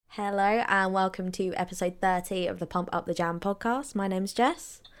Hello and welcome to episode 30 of the Pump Up the Jam podcast. My name's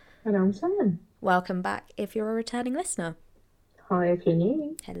Jess. And I'm Sam. Welcome back if you're a returning listener. Hi if you're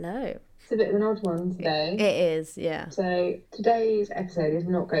new. Hello. It's a bit of an odd one today. It is, yeah. So today's episode is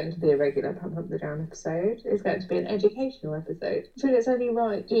not going to be a regular Pump Up the Jam episode. It's going to be an educational episode. I feel it's only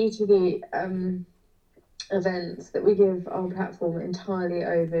right due to the events that we give our platform entirely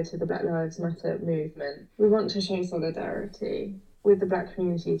over to the Black Lives Matter movement. We want to show solidarity with the Black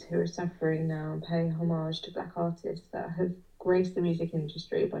communities who are suffering now and pay homage to Black artists that have graced the music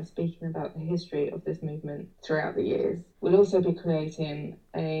industry by speaking about the history of this movement throughout the years. We'll also be creating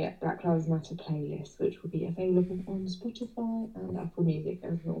a Black Lives Matter playlist, which will be available on Spotify and Apple Music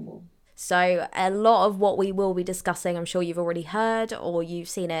as normal. So a lot of what we will be discussing, I'm sure you've already heard or you've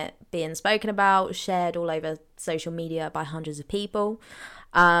seen it being spoken about, shared all over social media by hundreds of people.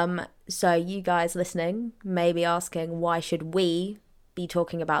 So you guys listening may be asking, why should we be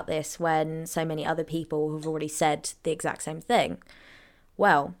talking about this when so many other people have already said the exact same thing?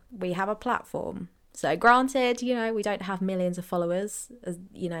 Well, we have a platform. So granted, we don't have millions of followers, as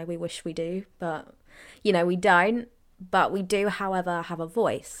we wish we do, but we don't. But we do, however, have a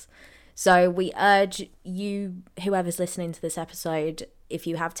voice. So we urge you, whoever's listening to this episode, if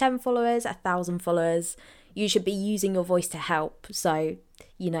you have 10 followers, 1,000 followers, you should be using your voice to help. So,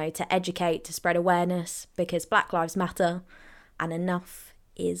 to educate, to spread awareness, because Black Lives Matter and enough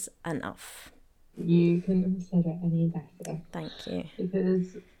is enough. You couldn't have said it any better. Thank you.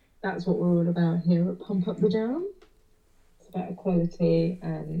 Because that's what we're all about here at Pump Up the Jam. It's about equality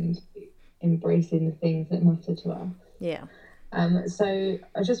and embracing the things that matter to us. Yeah. So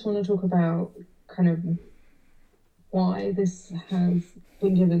I just want to talk about kind of why this has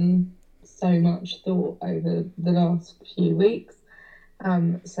been given so much thought over the last few weeks.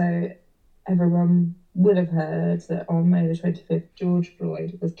 So everyone will have heard that on May the 25th, George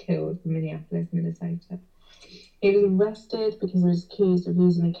Floyd was killed in Minneapolis, Minnesota. He was arrested because he was accused of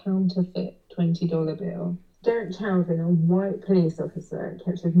using a counterfeit $20 bill. Derek Chauvin, a white police officer,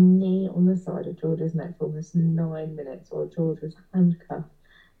 kept his knee on the side of George's neck for almost 9 minutes while George was handcuffed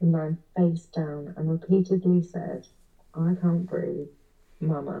and lying face down and repeatedly said, "I can't breathe,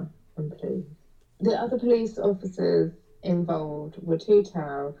 mama, and please." The other police officers involved were Tu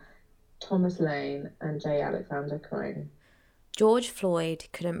Tao, Thomas Lane, and J. Alexander Crane. George Floyd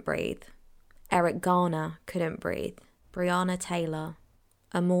couldn't breathe. Eric Garner couldn't breathe. Breonna Taylor,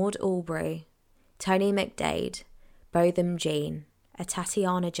 Ahmaud Arbery, Tony McDade, Botham Jean,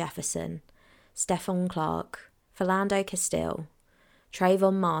 Tatiana Jefferson, Stephon Clark, Philando Castile,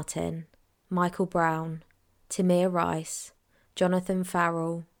 Trayvon Martin, Michael Brown, Tamir Rice, Jonathan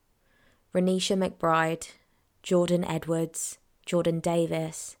Farrell, Renisha McBride, Jordan Edwards, Jordan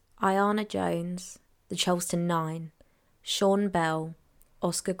Davis, Aiyana Jones, the Charleston Nine, Sean Bell,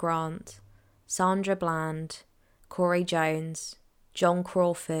 Oscar Grant, Sandra Bland, Corey Jones, John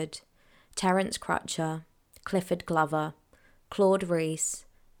Crawford, Terrence Crutcher, Clifford Glover, Claude Reese,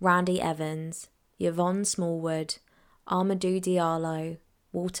 Randy Evans, Yvonne Smallwood, Amadou Diallo,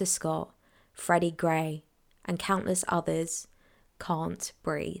 Walter Scott, Freddie Gray, and countless others can't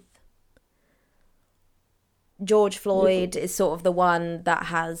breathe. George Floyd is sort of the one that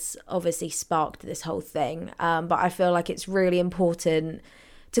has obviously sparked this whole thing, but I feel like it's really important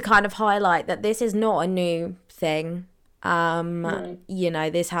to kind of highlight that this is not a new thing.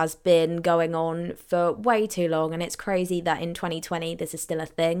 This has been going on for way too long, and it's crazy that in 2020 this is still a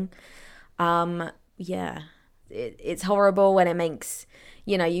thing. It's horrible when it makes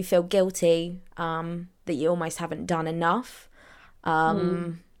you feel guilty that you almost haven't done enough.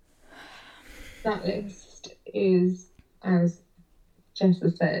 That list is, as Jess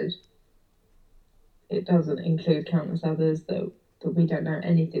has said, it doesn't include countless others that we don't know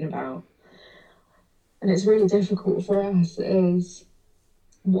anything about. And it's really difficult for us as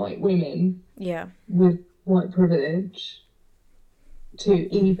white women with white privilege to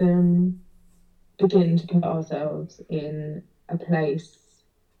even begin to put ourselves in a place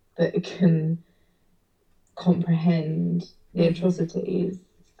that can comprehend the atrocities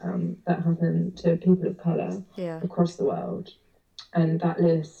that happen to people of colour across the world. And that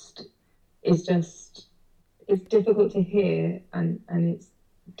list is it's difficult to hear and it's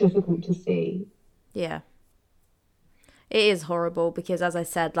difficult to see. Yeah. It is horrible because, as I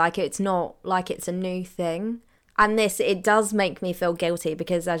said, it's not like it's a new thing. And it does make me feel guilty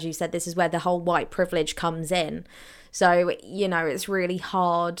because, as you said, this is where the whole white privilege comes in. So, it's really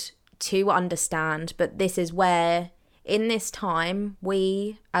hard to understand. But this is where, in this time,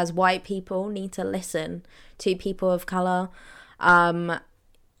 we as white people need to listen to people of colour, and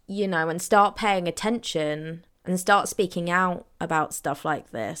start paying attention and start speaking out about stuff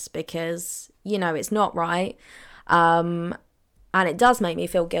like this, because, you know, it's not right. And it does make me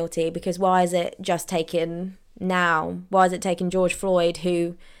feel guilty, because why is it just taken now? Why is it taking George Floyd,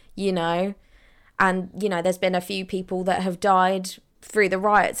 who, you know, and, you know, there's been a few people that have died through the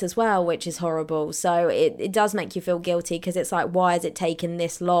riots as well, which is horrible. So it does make you feel guilty, because it's like, why is it taken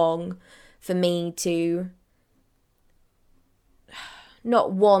this long for me to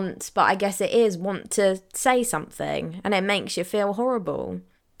not want, but I guess it is want to say something, and it makes you feel horrible.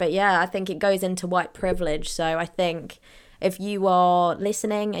 But yeah, I think it goes into white privilege. So I think if you are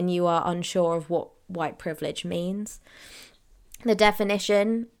listening and you are unsure of what white privilege means, the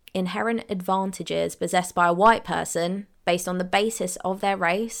definition: inherent advantages possessed by a white person based on the basis of their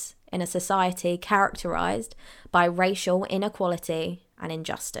race in a society characterized by racial inequality and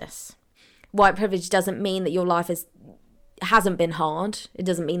injustice. White privilege doesn't mean that your life hasn't been hard. It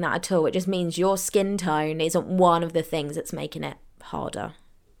doesn't mean that at all. It just means your skin tone isn't one of the things that's making it harder,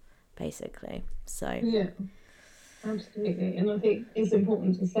 basically. So yeah, absolutely. And I think it's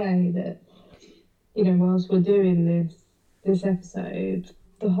important to say that, you know, whilst we're doing this episode,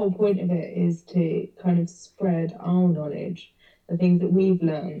 the whole point of it is to kind of spread our knowledge, the things that we've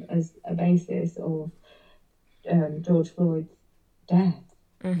learned as a basis of George Floyd's death,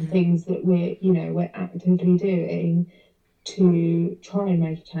 the things that we're actively doing to try and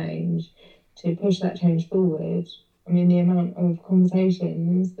make a change, to push that change forward. I mean, the amount of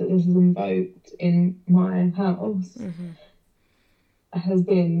conversations that this has invoked in my house has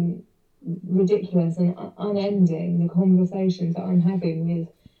been ridiculous and unending. The conversations that I'm having with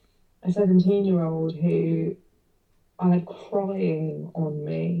a 17-year-old who I had crying on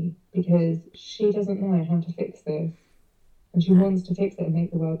me because she doesn't know how to fix this, and she wants to fix it and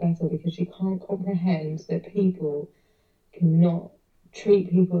make the world better, because she can't comprehend that people cannot treat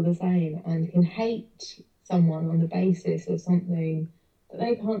people the same and can hate someone on the basis of something that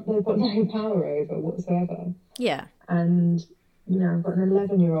they've got no power over whatsoever. yeah. And, you know, I've got an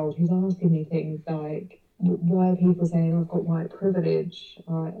 11-year-old who's asking me things like, why are people saying I've got white privilege?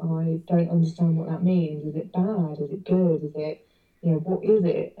 I don't understand what that means. Is it bad? Is it good? Is it, you know, what is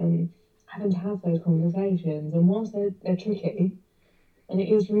it? And having to have those conversations. And whilst they're tricky, and it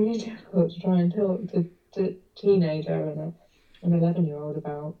is really difficult to try and talk to a teenager and an 11-year-old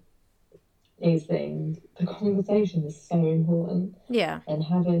about these things, the conversation is so important. Yeah. And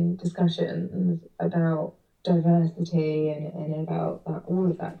having discussions about diversity and about that, all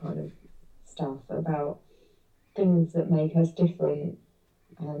of that kind of stuff, about things that make us different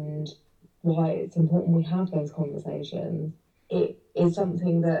and why it's important we have those conversations. It is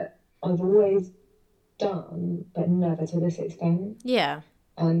something that I've always done, but never to this extent. Yeah.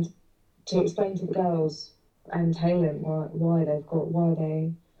 And to explain to the girls and Taylor why they have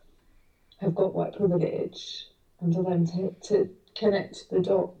got white privilege, and for them to connect the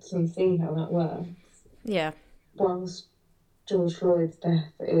dots and see how that works. Yeah. Whilst George Floyd's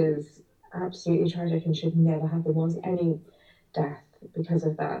death is absolutely tragic and should never happen, whilst any death because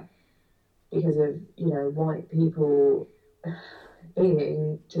of that, because of, you know, white people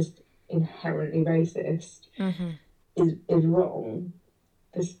being just inherently racist, is wrong,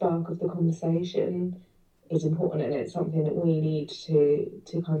 the spark of the conversation is important, and it's something that we need to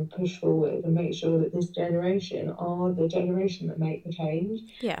kind of push forward and make sure that this generation are the generation that make the change.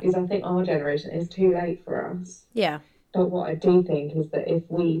 Yeah. Because I think our generation is too late for us. Yeah. But what I do think is that if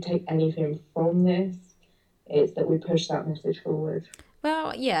we take anything from this, it's that we push that message forward.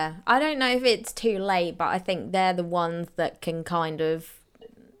 Well, yeah. I don't know if it's too late, but I think they're the ones that can kind of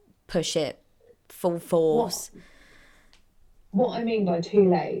push it full force. What I mean by too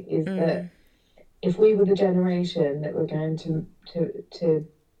late is that if we were the generation that were going to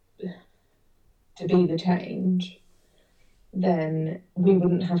be the change, then we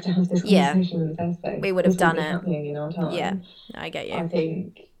wouldn't have to have this conversation in the first place. We would have done it. Happening in our time. Yeah, I get you. I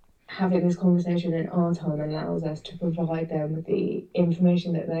think having this conversation in our time allows us to provide them with the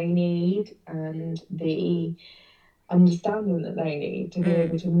information that they need and the understanding that they need to be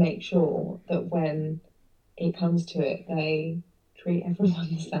able to make sure that when it comes to it, they treat everyone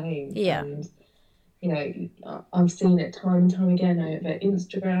the same. Yeah. And, you know, I've seen it time and time again over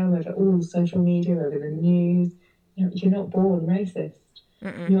Instagram, over all social media, over the news. You know, you're not born racist.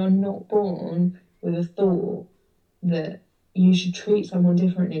 You are not born with a thought that you should treat someone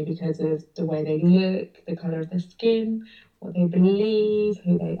differently because of the way they look, the colour of their skin, what they believe,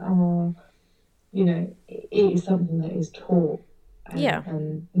 who they are. You know, it is something that is taught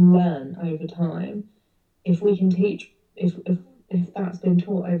and learn over time. If we can teach, if if that's been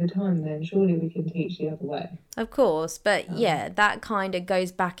taught over time, then surely we can teach the other way. Of course, but yeah, that kind of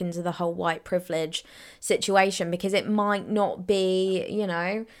goes back into the whole white privilege situation, because it might not be, you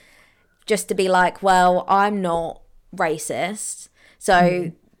know, just to be like, well, I'm not racist,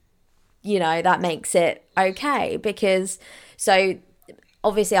 so, you know, that makes it okay. Because, so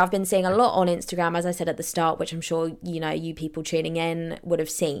obviously I've been seeing a lot on Instagram, as I said at the start, which I'm sure, you know, you people tuning in would have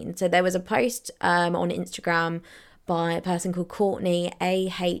seen. So there was a post on Instagram by a person called Courtney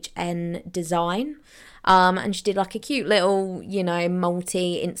AHN Design. And she did like a cute little, you know,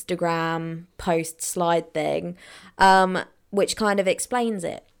 multi-Instagram post slide thing, which kind of explains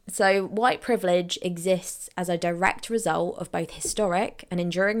it. So white privilege exists as a direct result of both historic and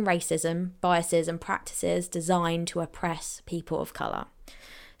enduring racism, biases and practices designed to oppress people of colour.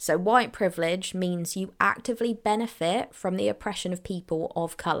 So white privilege means you actively benefit from the oppression of people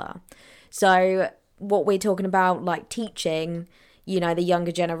of colour. So what we're talking about, like teaching, you know, the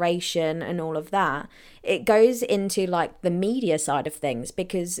younger generation and all of that, it goes into like the media side of things,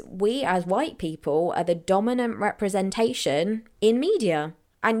 because we as white people are the dominant representation in media.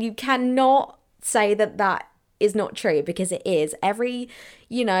 And you cannot say that that is not true, because it is. Every,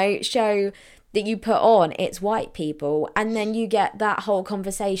 you know, show that you put on, it's white people, and then you get that whole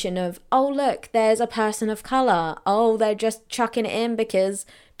conversation of, oh look, there's a person of colour, oh they're just chucking it in because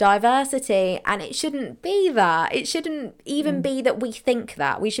diversity. And it shouldn't be that. It shouldn't even be that we think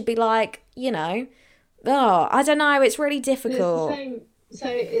that. We should be like, you know, oh, I don't know, it's really difficult. It's the same. So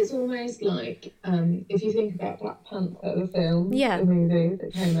it's almost like if you think about Black Panther, the film, the movie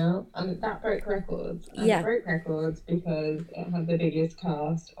that came out, and that broke records. And it broke records because it had the biggest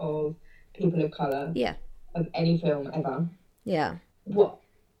cast of people of colour of any film ever. Yeah. What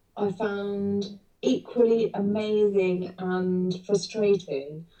I found equally amazing and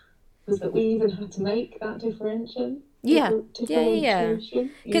frustrating was that we even had to make that differentiation. Yeah.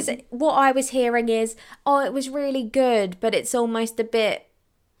 Because what I was hearing is, oh, it was really good, but it's almost a bit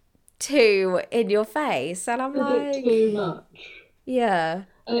too in your face. And I'm like, a bit too much. Yeah.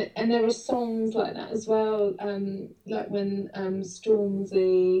 And there were songs like that as well. Like when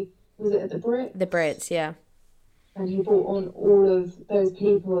Stormzy, was it at the Brits? The Brits, yeah. And he brought on all of those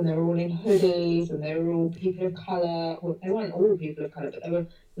people, and they were all in hoodies, and they were all people of colour. Well, they weren't all people of colour, but there were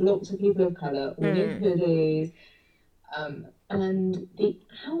lots of people of colour, all in hoodies. And the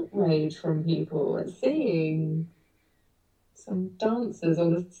outrage from people at seeing some dancers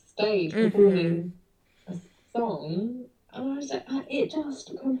on the stage performing a song, and I was like, it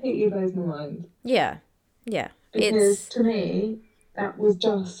just completely blows my mind. Yeah, yeah. Because to me, that was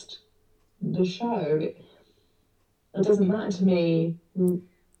just the show. It doesn't matter to me,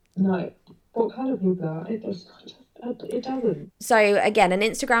 like, what colour people are. It doesn't. So again, an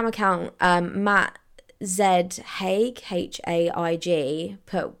Instagram account, Matt Z Haig, Haig,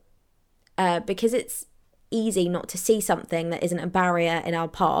 put, because it's easy not to see something that isn't a barrier in our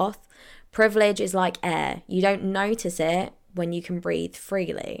path, privilege is like air. You don't notice it when you can breathe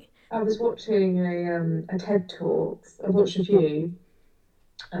freely. I was watching a TED Talks. I watched a few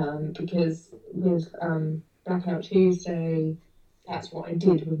because with Blackout Tuesday, that's what I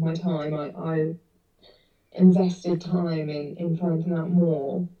did with my time. I invested time in finding out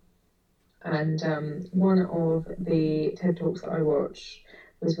more. And one of the TED Talks that I watched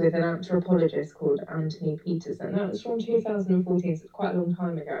was with an anthropologist called Anthony Peterson. That was from 2014, so it's quite a long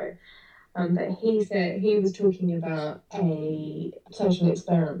time ago. But he said he was talking about a social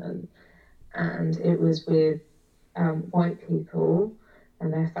experiment, and it was with white people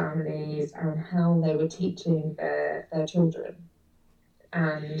and their families and how they were teaching their children.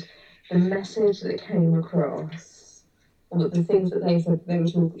 And the message that came across, or the things that they said they were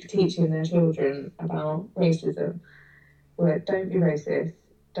teaching their children about racism, were don't be racist,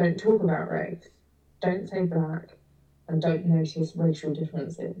 don't talk about race, don't say black, and don't notice racial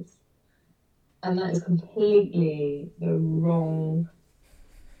differences. And that is completely the wrong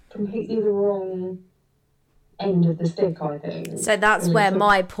end of the stick, I think. So that's where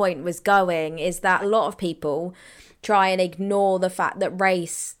my point was going, is that a lot of people try and ignore the fact that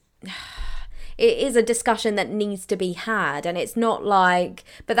race, it is a discussion that needs to be had. And it's not like,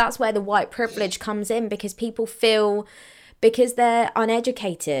 but that's where the white privilege comes in, because people feel, because they're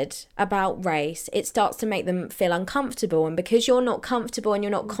uneducated about race, it starts to make them feel uncomfortable. And because you're not comfortable and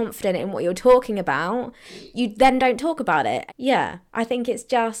you're not confident in what you're talking about, you then don't talk about it. Yeah, I think it's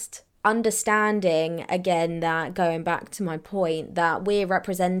just understanding, again, that going back to my point, that we're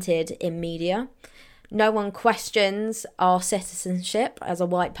represented in media. No one questions our citizenship as a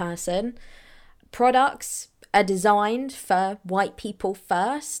white person. Products are designed for white people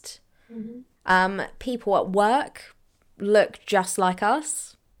first. People at work, look just like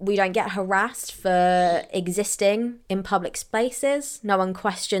us. We don't get harassed for existing in public spaces. No one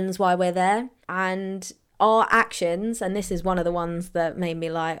questions why we're there. And our actions, and this is one of the ones that made me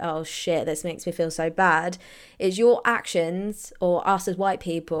like, oh shit, this makes me feel so bad, is your actions, or us as white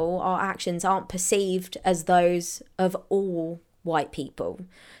people, our actions aren't perceived as those of all white people.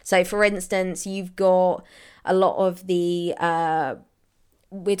 So for instance, you've got a lot of the,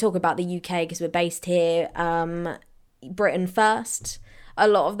 we talk about the UK because we're based here, Britain First. A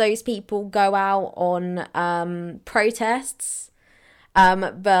lot of those people go out on protests,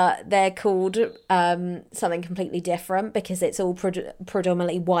 but they're called something completely different because it's all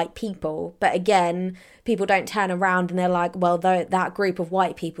predominantly white people. But again, people don't turn around and they're like, well, that group of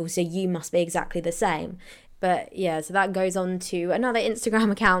white people, so you must be exactly the same. But yeah, so that goes on to another Instagram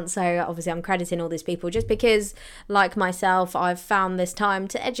account. So obviously I'm crediting all these people just because, like myself, I've found this time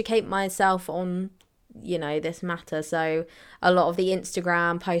to educate myself on, you know, this matter. So a lot of the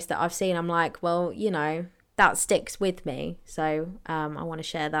Instagram posts that I've seen, I'm like, well, you know, that sticks with me. So I want to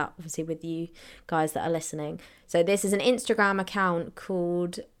share that obviously with you guys that are listening. So this is an Instagram account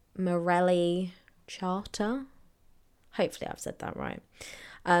called Morelli Charter. Hopefully I've said that right.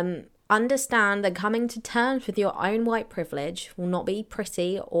 Understand that coming to terms with your own white privilege will not be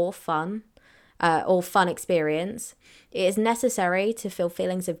pretty or fun experience. It is necessary to feel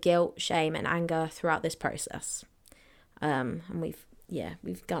feelings of guilt, shame, and anger throughout this process. And we've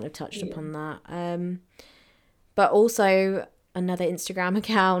kind of touched upon that. But also another Instagram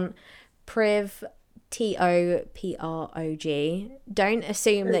account, Priv, TOPROG. Don't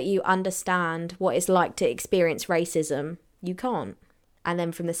assume that you understand what it's like to experience racism. You can't. And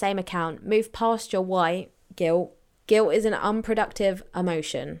then from the same account, move past your white guilt. Guilt is an unproductive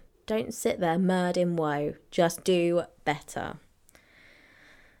emotion. Don't sit there mired in woe. Just do better.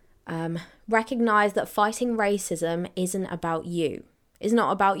 Recognize that fighting racism isn't about you. It's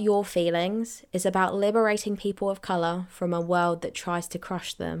not about your feelings. It's about liberating people of colour from a world that tries to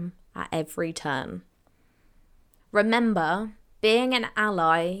crush them at every turn. Remember, being an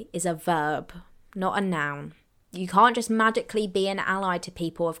ally is a verb, not a noun. You can't just magically be an ally to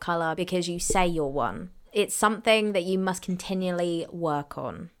people of colour because you say you're one. It's something that you must continually work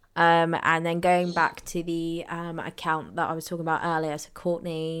on. And then going back to the account that I was talking about earlier, so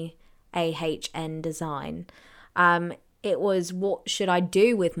Courtney AHN Design, it was, what should I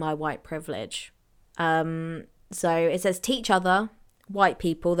do with my white privilege? So it says, teach other white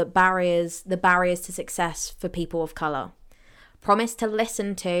people the barriers to success for people of colour. Promise to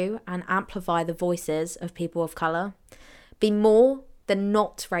listen to and amplify the voices of people of colour. Be more than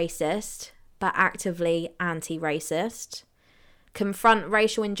not racist, but actively anti-racist. Confront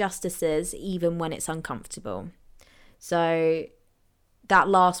racial injustices even when it's uncomfortable. So that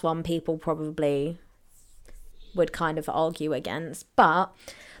last one people probably would kind of argue against, but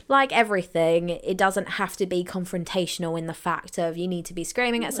like everything, it doesn't have to be confrontational in the fact of you need to be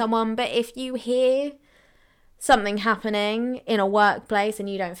screaming at someone. But if you hear something happening in a workplace and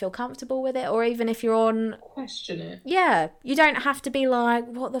you don't feel comfortable with it, or even if you're on, question it. Yeah, you don't have to be like,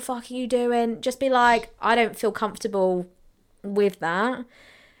 what the fuck are you doing? Just be like, I don't feel comfortable with that.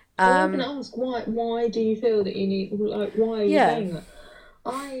 Or even ask why do you feel that you need, like, why are you saying that?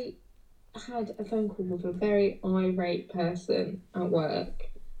 I had a phone call with a very irate person at work,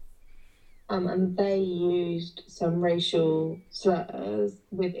 and they used some racial slurs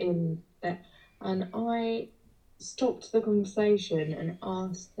within it, and I stopped the conversation and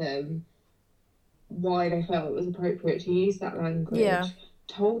asked them why they felt it was appropriate to use that language,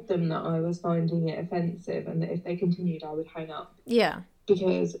 told them that I was finding it offensive and that if they continued I would hang up. Yeah.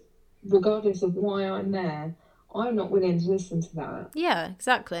 Because regardless of why I'm there, I'm not willing to listen to that. Yeah,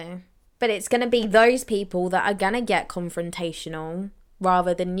 exactly. But it's going to be those people that are going to get confrontational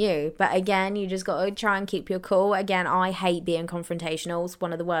rather than you. But again, you just got to try and keep your cool. Again, I hate being confrontational. It's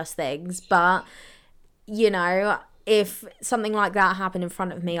one of the worst things. But, you know, if something like that happened in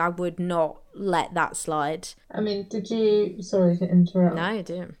front of me, I would not let that slide. I mean, did you... Sorry to interrupt. No, I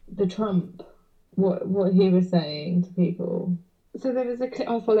didn't. The Trump, what he was saying to people. So there was a clip...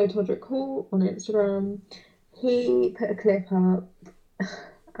 I followed Todrick Hall on Instagram. He put a clip up...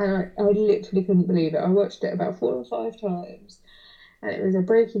 And I literally couldn't believe it. I watched it about 4 or 5 times. And it was a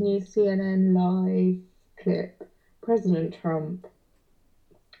breaking news CNN live clip. President Trump,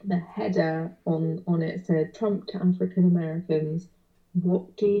 the header on it said, Trump to African Americans,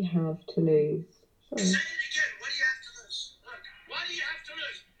 what do you have to lose? Sorry. Say it again. What do you have to lose? Look, what do you have to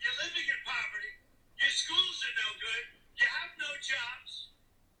lose? You're living in poverty. Your schools are no good. You have no jobs.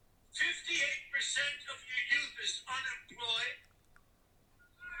 58% of your youth is unemployed.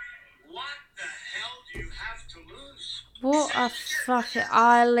 What the hell do you have to lose? What a fucking...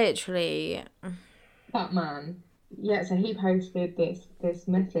 I literally... That man. Yeah, so he posted this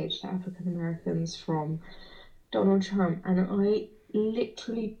message to African Americans from Donald Trump, and I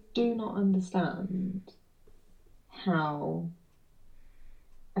literally do not understand how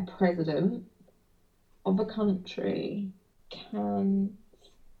a president of a country can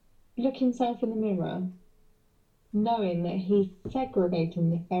look himself in the mirror knowing that he's segregating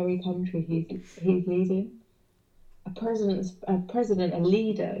the very country he's leading. A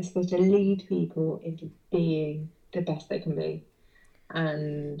leader is supposed to lead people into being the best they can be.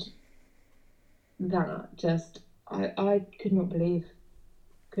 And that just, I could not believe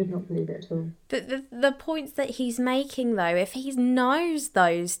it at all. The points that he's making, though, if he knows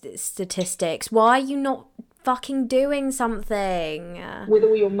those statistics, why are you not fucking doing something? With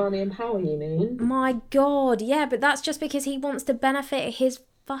all your money and power, you mean? My God, yeah, but that's just because he wants to benefit his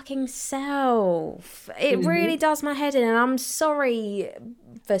fucking self. It really does my head in, and I'm sorry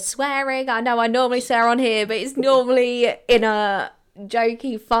for swearing. I know I normally swear on here, but it's normally in a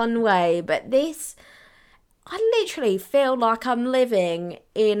jokey, fun way. But this, I literally feel like I'm living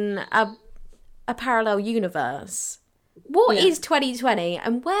in a parallel universe. What is 2020,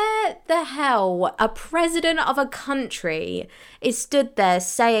 and where the hell a president of a country is stood there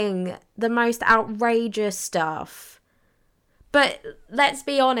saying the most outrageous stuff? But let's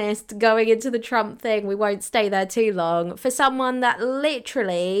be honest, going into the Trump thing, we won't stay there too long. For someone that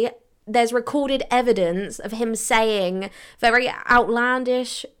literally, there's recorded evidence of him saying very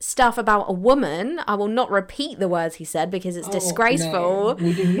outlandish stuff about a woman. I will not repeat the words he said because it's disgraceful. No,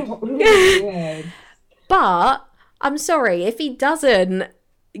 we do not repeat the words. But I'm sorry, if he doesn't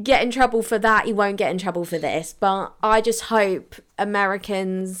get in trouble for that, he won't get in trouble for this. But I just hope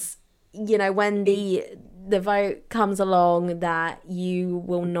Americans, you know, when the vote comes along, that you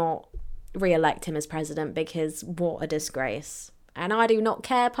will not re-elect him as president, because what a disgrace. And I do not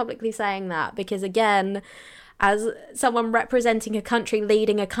care publicly saying that, because again, as someone representing a country,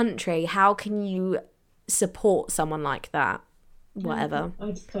 leading a country, how can you support someone like that? Whatever.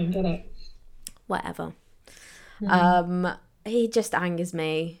 I just don't get it. Whatever. He just angers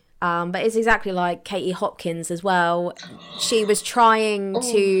me. But it's exactly like Katie Hopkins as well. She was trying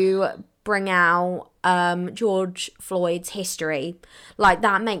to bring out George Floyd's history. Like,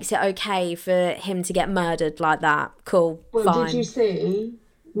 that makes it okay for him to get murdered like that. Cool, fine. Did you see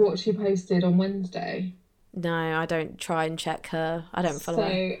what she posted on Wednesday? No, I don't try and check her. I don't follow her.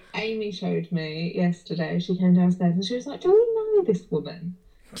 So Amy showed me yesterday. She came downstairs and she was like, "Do we know this woman?"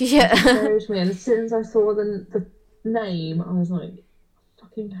 Yeah. She showed me, and as soon as I saw the name, I was like, "I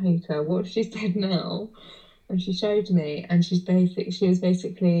fucking hate her. What has she said now?" And she showed me, and she was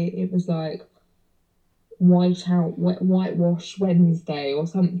basically, it was like whitewash Wednesday or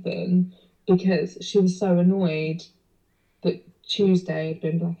something, because she was so annoyed that Tuesday had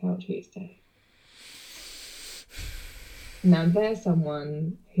been Blackout Tuesday. Now, there's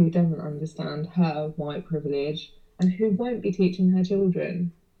someone who doesn't understand her white privilege and who won't be teaching her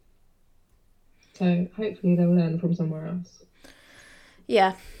children. So hopefully they'll learn from somewhere else.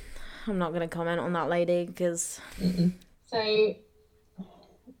 Yeah, I'm not going to comment on that lady, because... So,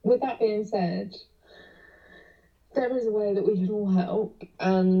 with that being said, there is a way that we can all help,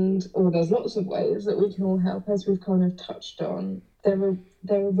 or there's lots of ways that we can all help, as we've kind of touched on. There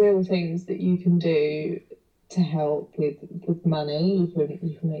are real things that you can do to help with money.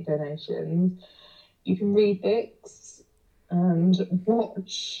 You can make donations. You can read books and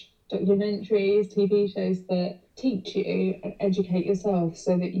watch documentaries, TV shows that teach you and educate yourself,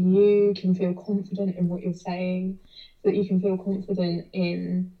 so that you can feel confident in what you're saying, so that you can feel confident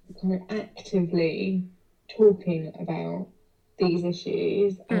in kind of actively talking about these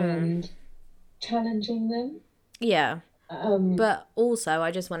issues and challenging them. Yeah. But also,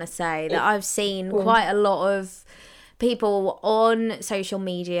 I just want to say that I've seen quite a lot of people on social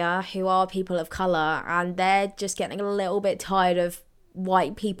media who are people of colour, and they're just getting a little bit tired of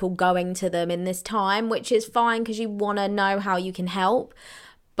white people going to them in this time, which is fine because you want to know how you can help.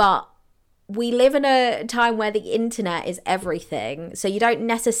 But we live in a time where the internet is everything. So you don't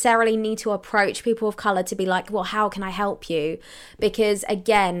necessarily need to approach people of colour to be like, well, how can I help you? Because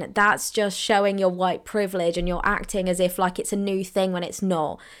again, that's just showing your white privilege, and you're acting as if like it's a new thing when it's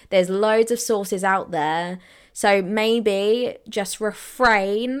not. There's loads of sources out there. So maybe just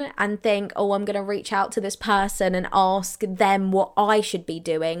refrain and think, oh, I'm going to reach out to this person and ask them what I should be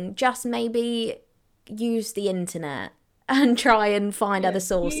doing. Just maybe use the internet and try and find other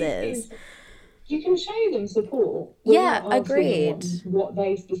sources. You can show them support. Yeah, agreed. What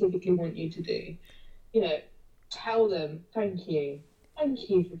they specifically want you to do. You know, tell them, thank you. thank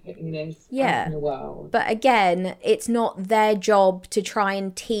you for putting this Yeah. out in the world. But again, it's not their job to try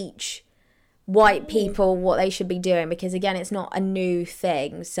and teach white people what they should be doing, because again, it's not a new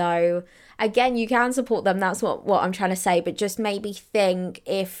thing. So again, you can support them. That's what I'm trying to say. But just maybe think,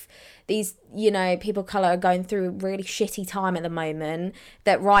 if these, people of colour are going through a really shitty time at the moment,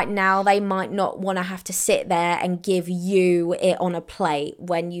 that right now they might not want to have to sit there and give you it on a plate,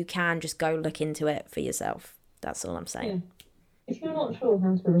 when you can just go look into it for yourself. That's all I'm saying. If you're not sure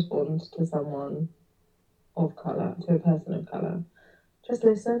how to respond to someone of colour, to a person of colour, just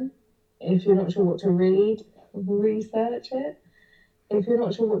listen. If you're not sure what to read, research it. If you're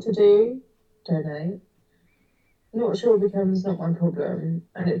not sure what to do, donate. Not sure becomes not my problem,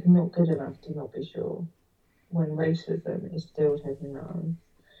 and it's not good enough to not be sure when racism is still taking rise.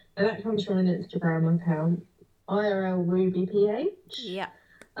 And that comes from an Instagram account, IRLRubyPH. Yeah.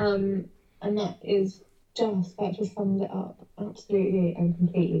 And that just sums it up absolutely and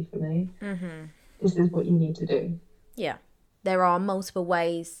completely for me. Mm-hmm. This is what you need to do. Yeah. There are multiple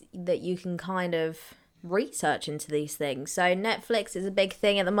ways that you can kind of research into these things. So Netflix is a big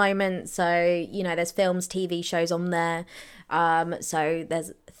thing at the moment. So, there's films, TV shows on there. So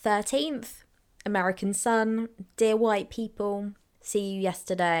there's 13th, American Son, Dear White People, See You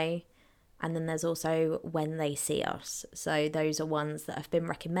Yesterday, and then there's also When They See Us. So those are ones that have been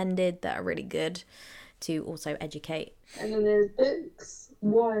recommended that are really good to also educate. And then there's books.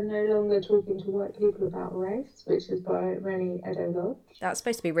 Why I'm No Longer Talking to White People About Race, which is by Rennie Edo-Lodge. That's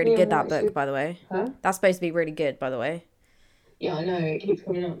supposed to be really good, that book, by the way. Huh? That's supposed to be really good, by the way. Yeah, I know, it keeps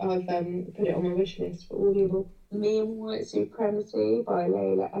coming up. I've put it on my wish list for Audible. Me and White Supremacy by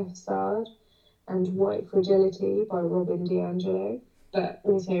Layla F. Saad, and White Fragility by Robin DiAngelo. But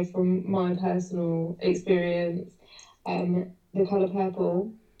also from my personal experience, The Colour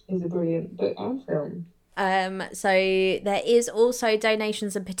Purple is a brilliant book and film. So there is also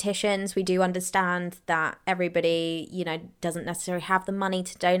donations and petitions. We do understand that everybody, doesn't necessarily have the money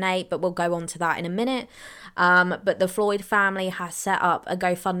to donate, but we'll go on to that in a minute. But the Floyd family has set up a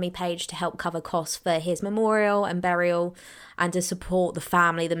GoFundMe page to help cover costs for his memorial and burial, and to support the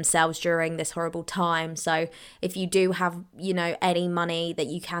family themselves during this horrible time. So if you do have, any money that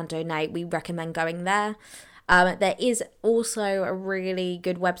you can donate, we recommend going there. There is also a really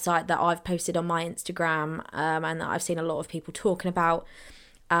good website that I've posted on my Instagram, and that I've seen a lot of people talking about,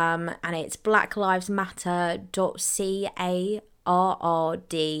 and it's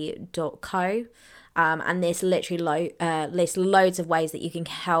blacklivesmatter.carrd.co. And this literally lists loads of ways that you can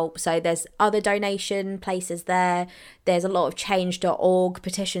help. So there's other donation places there. There's a lot of change.org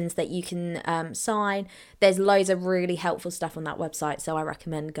petitions that you can sign. There's loads of really helpful stuff on that website, so I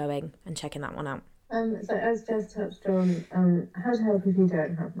recommend going and checking that one out. So as Jess touched on, how to help if you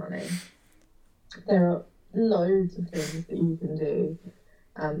don't have money. There are loads of things that you can do.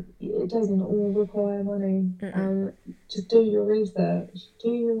 It doesn't all require money. Just do your research.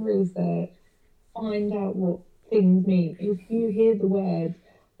 Find out what things mean. If you hear the words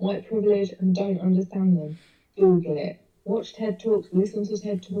white privilege and don't understand them, Google it. Watch TED Talks, listen to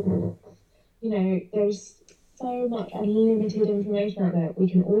TED Talks. There's so much unlimited information out there. We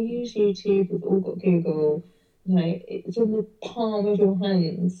can all use YouTube. We've all got Google. It's in the palm of your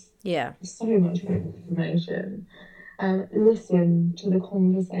hands. Yeah. So much information. Listen to the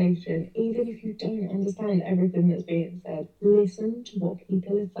conversation. Even if you don't understand everything that's being said, listen to what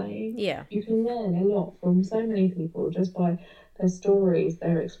people are saying. Yeah. You can learn a lot from so many people just by their stories,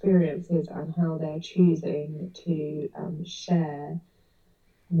 their experiences, and how they're choosing to share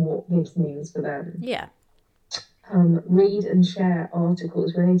what this means for them. Yeah. Read and share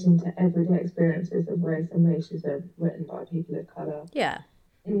articles relating to everyday experiences of race and racism written by people of colour. Yeah.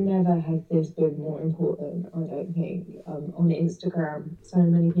 Never has this been more important, I don't think. On Instagram, so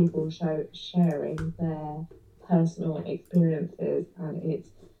many people sharing their personal experiences, and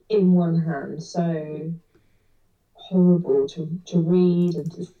it's in one hand so horrible to read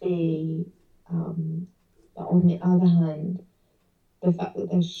and to see. But on the other hand, the fact that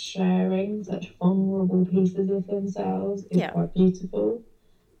they're sharing such vulnerable pieces of themselves is quite beautiful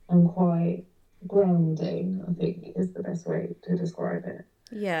and quite grounding, I think, is the best way to describe it.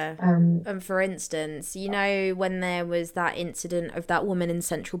 Yeah. And for instance, when there was that incident of that woman in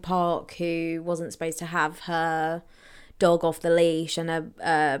Central Park who wasn't supposed to have her dog off the leash, and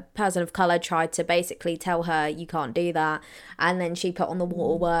a person of colour tried to basically tell her you can't do that, and then she put on the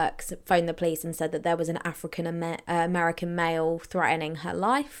waterworks, phoned the police and said that there was an African American male threatening her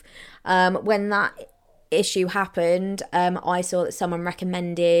life. When that issue happened, I saw that someone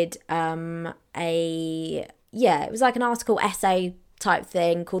recommended it was like an article essay type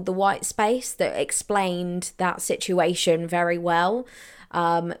thing called The White Space that explained that situation very well.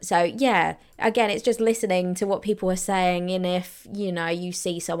 So yeah, again, it's just listening to what people are saying, and if, you know, you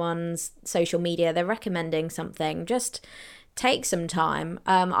see someone's social media, they're recommending something, just take some time.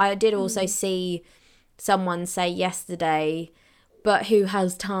 I did also see someone say yesterday, but who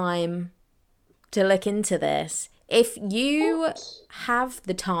has time to look into this? If you have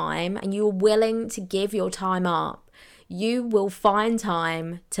the time and you're willing to give your time up, you will find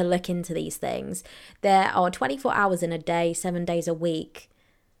time to look into these things. There are 24 hours in a day, 7 days a week.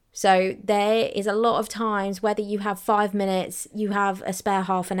 So there is a lot of times, whether you have 5 minutes, you have a spare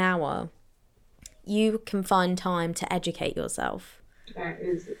half an hour, you can find time to educate yourself. That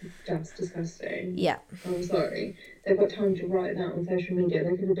is just disgusting. Yeah. I'm sorry. They've got time to write that on social media.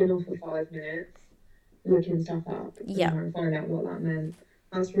 They could have been off for 5 minutes looking stuff up and trying to find out what that meant.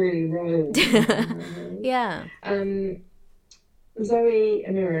 That's really royal. Yeah. Zoe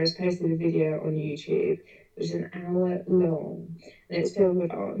Amira has posted a video on YouTube which is an hour long, and it's filled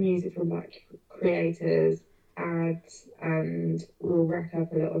with art and music from Black creators, ads, and will rack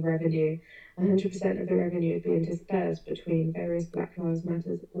up a lot of revenue. 100% of the revenue is being dispersed between various Black Lives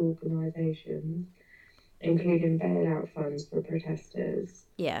Matter organisations, including bailout funds for protesters.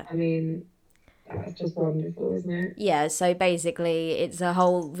 Yeah. I mean, that's just wonderful, isn't it? Yeah, so basically it's a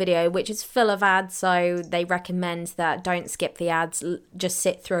whole video which is full of ads, so they recommend that don't skip the ads, just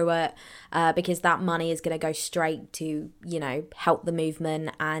sit through it, because that money is going to go straight to, you know, help the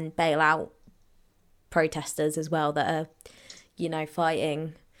movement and bail out protesters as well that are, you know,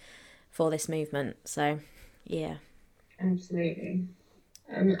 fighting for this movement. So, yeah. Absolutely.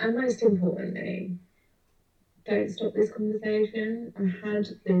 And most importantly, don't stop this conversation. I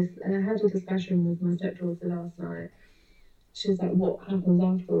had a discussion with my stepdaughter last night. She was like, what happens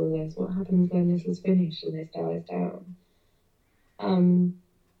after all this? What happens when this is finished and this dies down? And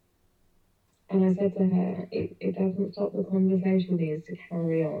I said to her, it doesn't stop the conversation. It needs to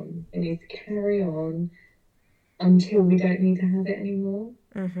carry on. It needs to carry on until we don't need to have it anymore.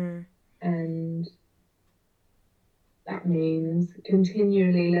 Mm-hmm. And that means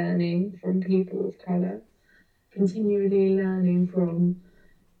continually learning from people of colour, continually learning from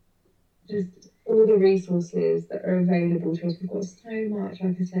just all the resources that are available to us. We've got so much,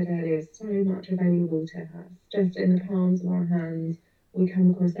 like I said earlier, so much available to us, just in the palms of our hands. We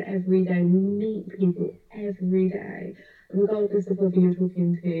come across it every day. We meet people every day, regardless of whether you're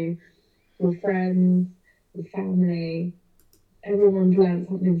talking to your friends, your family. Everyone's learned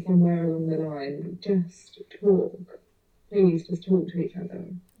something somewhere along the line. Just talk. Please, just talk to each other.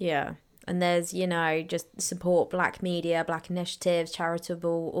 Yeah. And there's, you know, just support Black media, Black initiatives,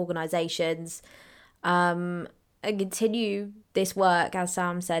 charitable organisations, and continue this work, as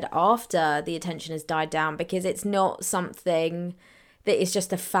Sam said, after the attention has died down, because it's not something that is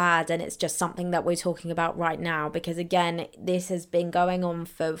just a fad and it's just something that we're talking about right now, because again, this has been going on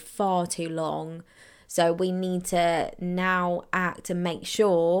for far too long. So we need to now act and make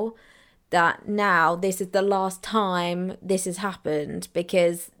sure that now this is the last time this has happened,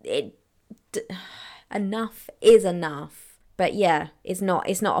 because enough is enough. But yeah, it's not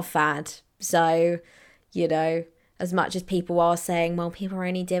a fad. So, you know, as much as people are saying, well, people are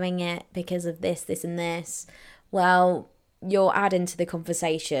only doing it because of this and this, well, you're adding to the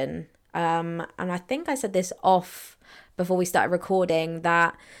conversation. And I think I said this off before we started recording,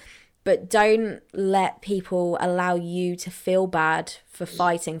 that but don't let people allow you to feel bad for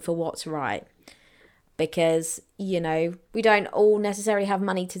fighting for what's right. Because, you know, we don't all necessarily have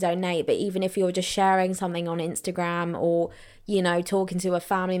money to donate, but even if you're just sharing something on Instagram, or, you know, talking to a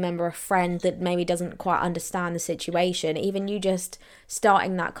family member, a friend that maybe doesn't quite understand the situation, even you just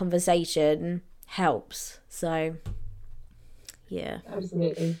starting that conversation helps. So, yeah.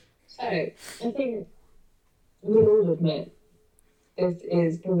 Absolutely. So, I think we'll all admit this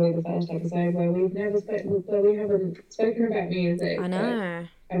is probably the first episode where we haven't spoken about music. I know.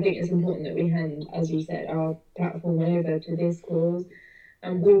 I think it's important that we hand, as you said, our platform over to this cause.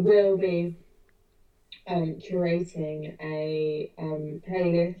 And we will be curating a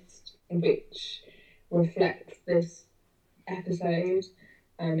playlist which reflects this episode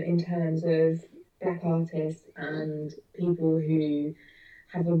in terms of Black artists and people who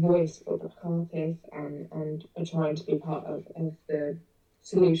have a voice for Black artists and are trying to be part of the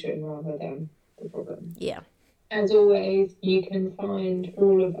solution rather than the problem. Yeah. As always, you can find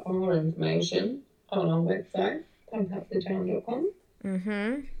all of our information on our website, pumpupthejam.com.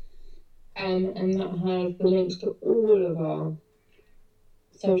 Mm-hmm. And that has the links to all of our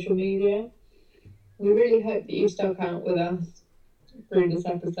social media. We really hope that you stuck out with us through this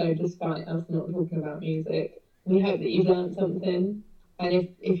episode despite us not talking about music. We hope that you've learned something. And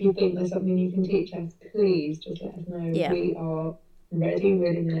if you think there's something you can teach us, please just let us know. Yeah. We are ready,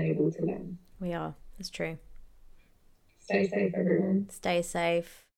 willing, and able to learn. We are. It's true. Stay safe, everyone. Stay safe.